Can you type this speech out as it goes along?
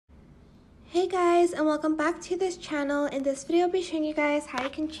Hey guys, and welcome back to this channel. In this video, I'll be showing you guys how you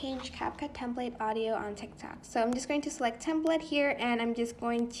can change CapCut template audio on TikTok. So I'm just going to select template here, and I'm just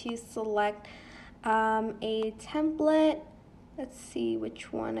going to select a template. Let's see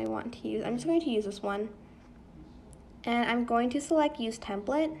which one I want to use. I'm just going to use this one. And I'm going to select use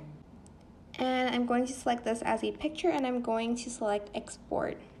template. And I'm going to select this as a picture, and I'm going to select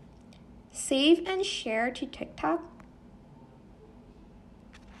export. Save and share to TikTok.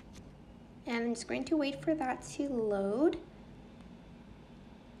 And I'm just going to wait for that to load.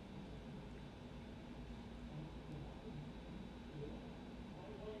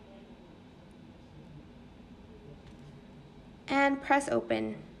 And press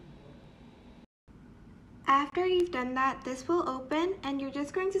open. After you've done that, this will open and you're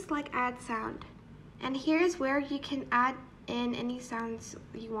just going to select add sound. And here's where you can add in any sounds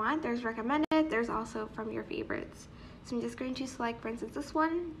you want. There's recommended, there's also from your favorites. So I'm just going to select, for instance, this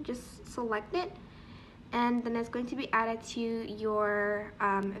one, just select it, and then it's going to be added to your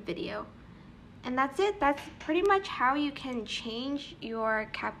video. And that's it. That's pretty much how you can change your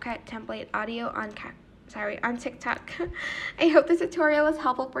CapCut template audio on TikTok. I hope this tutorial was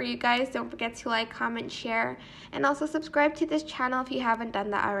helpful for you guys. Don't forget to like, comment, share, and also subscribe to this channel if you haven't done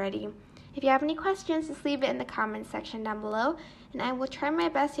that already. If you have any questions, just leave it in the comment section down below, and I will try my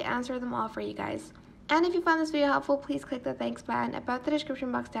best to answer them all for you guys. And if you found this video helpful, please click the thanks button above the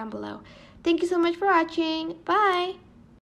description box down below. Thank you so much for watching. Bye!